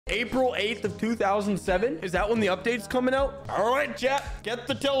April 8th of 2007. Is that when the update's coming out? All right, chat. Get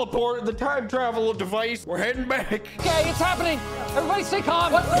the teleport, the time travel device. We're heading back. Okay, it's happening. Everybody stay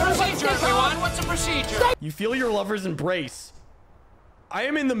calm. What's the procedure, everyone? What's the procedure? You feel your lover's embrace. I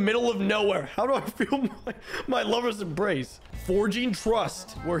am in the middle of nowhere. How do I feel my lover's embrace? Forging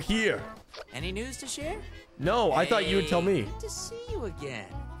trust. We're here. Any news to share? No, I thought you would tell me. Good to see you again.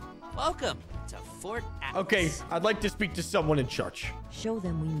 Welcome to Fort Atlas. Okay, I'd like to speak to someone in charge. Show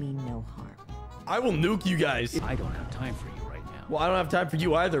them we mean no harm. I will nuke you guys. I don't have time for you right now. Well, I don't have time for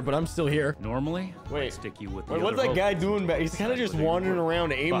you either, but I'm still here. Normally, Wait. I'd stick you with the Wait, what's other that guy hopefuls doing back? He's kind of just wandering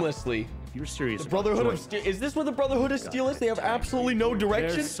around aimlessly. If you're serious The about Brotherhood of joining, Steel. Is this what the Brotherhood of Steel is? They have absolutely no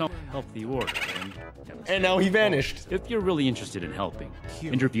direction. there's some help the order. And now he vanished. If you're really interested in helping,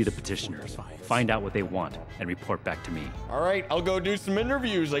 interview the petitioners, find out what they want, and report back to me. All right, I'll go do some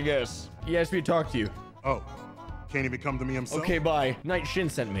interviews, I guess. He asked me to talk to you. Oh, can't even come to me himself? Okay, bye. Night Shin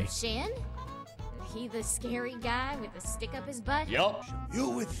sent me. Shin? He the scary guy with the stick up his butt? Yup. You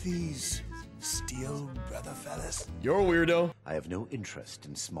with these steel brother fellas? You're a weirdo. I have no interest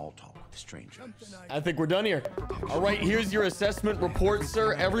in small talk with strangers. I think we're done here. All right, here's your assessment report,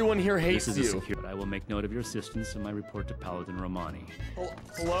 sir. Everyone here hates This is a you. secure. I will make note of your assistance in my report to Paladin Romani.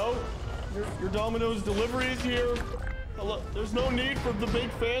 Hello? Your Domino's delivery is here. Hello? There's no need for the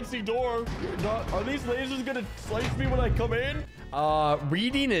big fancy door. Are these lasers gonna slice me when I come in?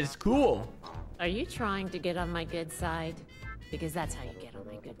 Reading is cool. Are you trying to get on my good side? Because that's how you get on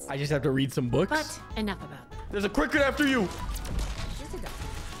my good side. I just have to read some books. But enough about that. There's a cricket after you.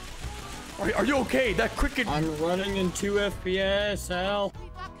 Are you okay? That cricket. I'm running in 2 FPS, Al.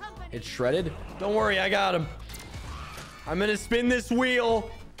 It's shredded. Don't worry, I got him. I'm gonna spin this wheel.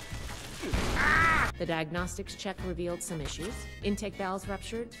 The diagnostics check revealed some issues. Intake valves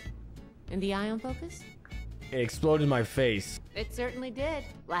ruptured. And the ion focus? It exploded in my face. It certainly did.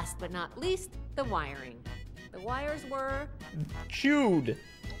 Last but not least, the wiring. The wires were... Chewed.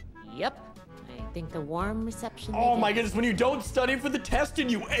 Yep. I think the warm reception... Oh my goodness, when you don't study for the test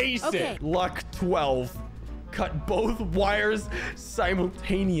and you ace Okay. it. Luck 12. Cut both wires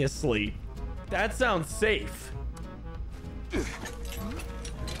simultaneously. That sounds safe.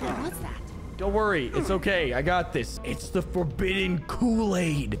 What's that? Don't worry, it's okay. I got this. It's the forbidden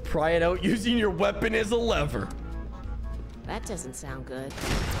Kool-Aid. Pry it out using your weapon as a lever. That doesn't sound good.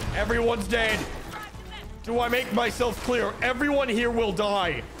 Everyone's dead. Do I make myself clear? Everyone here will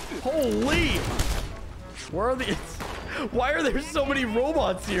die. Holy. Where are these? Why are there so many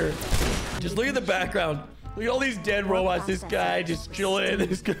robots here? Just look at the background. Look at all these dead robots. This guy just chilling.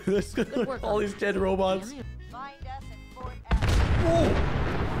 This guy, all these dead robots. Whoa.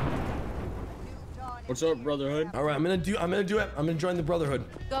 What's up, Brotherhood? All right, I'm gonna do it. I'm gonna join the Brotherhood.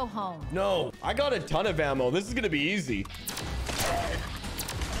 Go home. No, I got a ton of ammo. This is gonna be easy.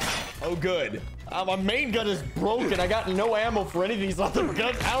 Oh, good. My main gun is broken. I got no ammo for any of these other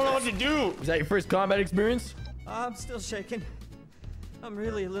guns. I don't know what to do. Is that your first combat experience? I'm still shaking. I'm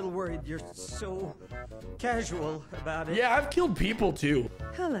really a little worried you're so casual about it. Yeah, I've killed people too.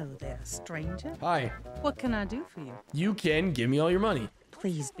 Hello there, stranger. Hi. What can I do for you? You can give me all your money.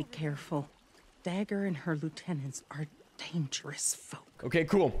 Please be careful. Dagger and her lieutenants are dangerous folk. Okay,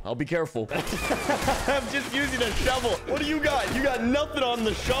 cool. I'll be careful. I'm just using a shovel. What do you got? You got nothing on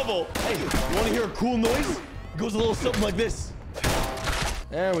the shovel. Hey, you want to hear a cool noise? It goes a little something like this.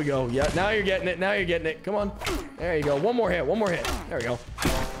 There we go. Yeah, now you're getting it. Now you're getting it. Come on. There you go. One more hit. One more hit. There we go.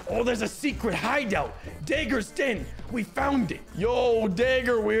 Oh, there's a secret hideout. Dagger's den. We found it. Yo,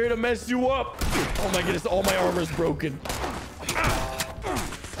 Dagger, we're here to mess you up. Oh my goodness. All my armor's broken.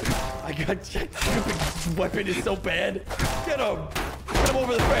 I got stupid weapon is so bad. Get him. Get him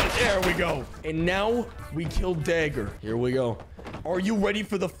over the fence. There we go. And now we kill Dagger. Here we go. Are you ready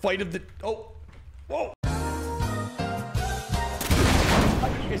for the fight of the... Oh. Whoa.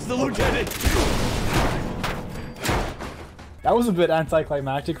 It's the lieutenant. That was a bit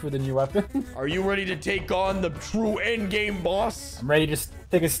anticlimactic for the new weapon. Are you ready to take on the true endgame boss? I'm ready to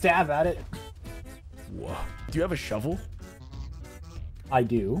take a stab at it. Whoa. Do you have a shovel? I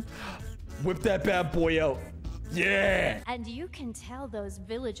do. Whip that bad boy out. Yeah. And you can tell those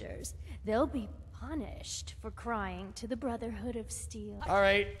villagers they'll be punished for crying to the Brotherhood of Steel. All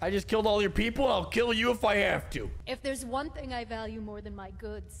right. I just killed all your people. I'll kill you if I have to. If there's one thing I value more than my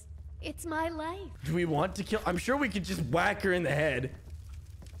goods, it's my life. Do we want to kill? I'm sure we could just whack her in the head.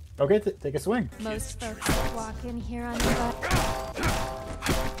 Okay, take a swing. Most folks that walk in here on the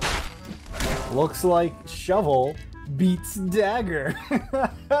butt. Looks like shovel beats dagger.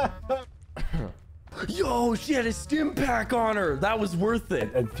 Yo, she had a stim pack on her. That was worth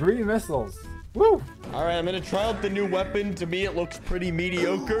it. And 3 missiles. Woo! All right, I'm gonna try out the new weapon. To me, it looks pretty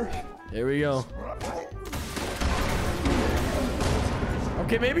mediocre. Here we go.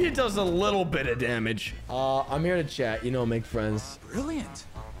 Okay, maybe it does a little bit of damage. I'm here to chat, you know, make friends. Brilliant.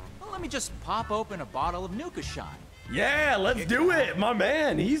 Well, let me just pop open a bottle of Nuka Shine. Yeah, let's do it, my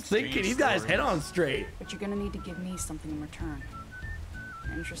man. He's thinking. He's got his head on straight. But you're gonna need to give me something in return.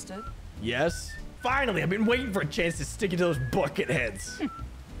 Interested? Yes. Finally, I've been waiting for a chance to stick into those bucket heads.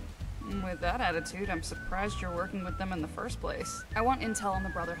 With that attitude, I'm surprised you're working with them in the first place. I want intel on the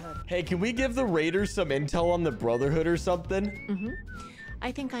Brotherhood. Hey, can we give the Raiders some intel on the Brotherhood or something? Mm-hmm.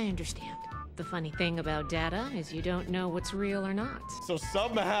 I think I understand. The funny thing about data is you don't know what's real or not. So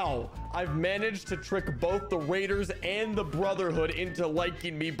somehow, I've managed to trick both the Raiders and the Brotherhood into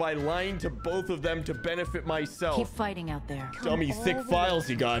liking me by lying to both of them to benefit myself. Keep fighting out there. Dummy thick files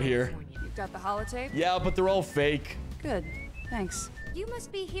you got here. You've got the holotape? Yeah, but they're all fake. Good. Thanks. You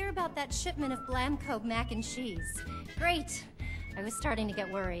must be here about that shipment of Blamco mac and cheese. Great. I was starting to get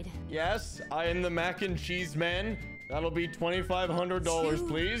worried. Yes, I am the mac and cheese man. That'll be $2,500,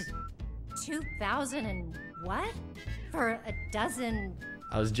 please. 2,000 and what? For a dozen?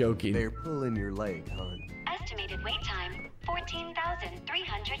 I was joking. They're pulling your leg, hon. Estimated wait time,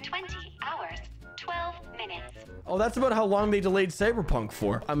 14,320 hours, 12 minutes. Oh, that's about how long they delayed Cyberpunk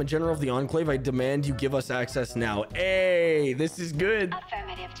for. I'm a general of the Enclave. I demand you give us access now. Hey, this is good.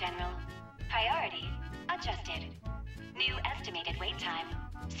 Affirmative, General. Priority adjusted. New estimated wait time,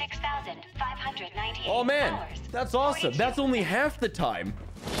 6,598 Oh man, hours. that's awesome. That's only half the time.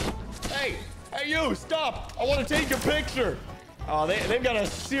 Hey, you, stop. I want to take a picture. Oh, they've got a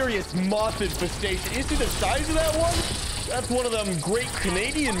serious moth infestation. You see the size of that one? That's one of them great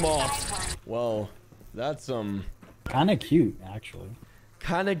Canadian moths. Well, that's kind of cute, actually.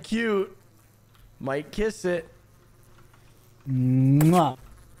 Kind of cute. Might kiss it. Mwah.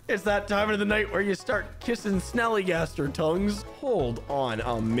 It's that time of the night where you start kissing snallygaster tongues. Hold on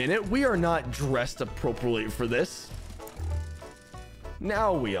a minute. We are not dressed appropriately for this.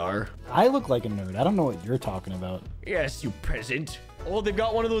 Now we are. I look like a nerd. I don't know what you're talking about. Yes, you peasant. Oh, they've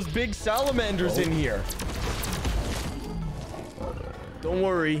got one of those big salamanders in here. Don't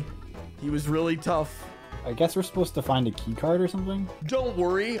worry. He was really tough. I guess we're supposed to find a key card or something? Don't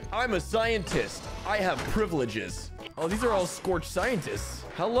worry. I'm a scientist. I have privileges. Oh, these are all scorched scientists.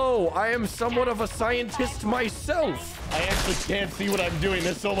 Hello, I am somewhat of a scientist myself. I actually can't see what I'm doing.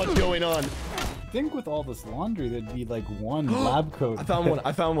 There's so much going on. I think with all this laundry, there'd be like one lab coat. I found one.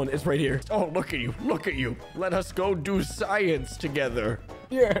 I found one. It's right here. Oh, look at you. Look at you. Let us go do science together.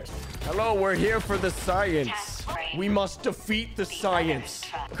 Yes. Hello, we're here for the science. We must defeat the science.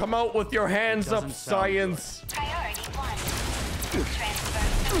 Come out with your hands up, science. Priority 1. Transfer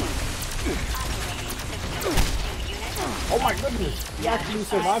Oh my goodness! You actually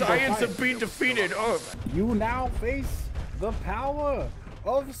survived. Science have been defeated. Oh. You now face the power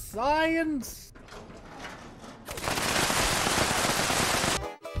of science.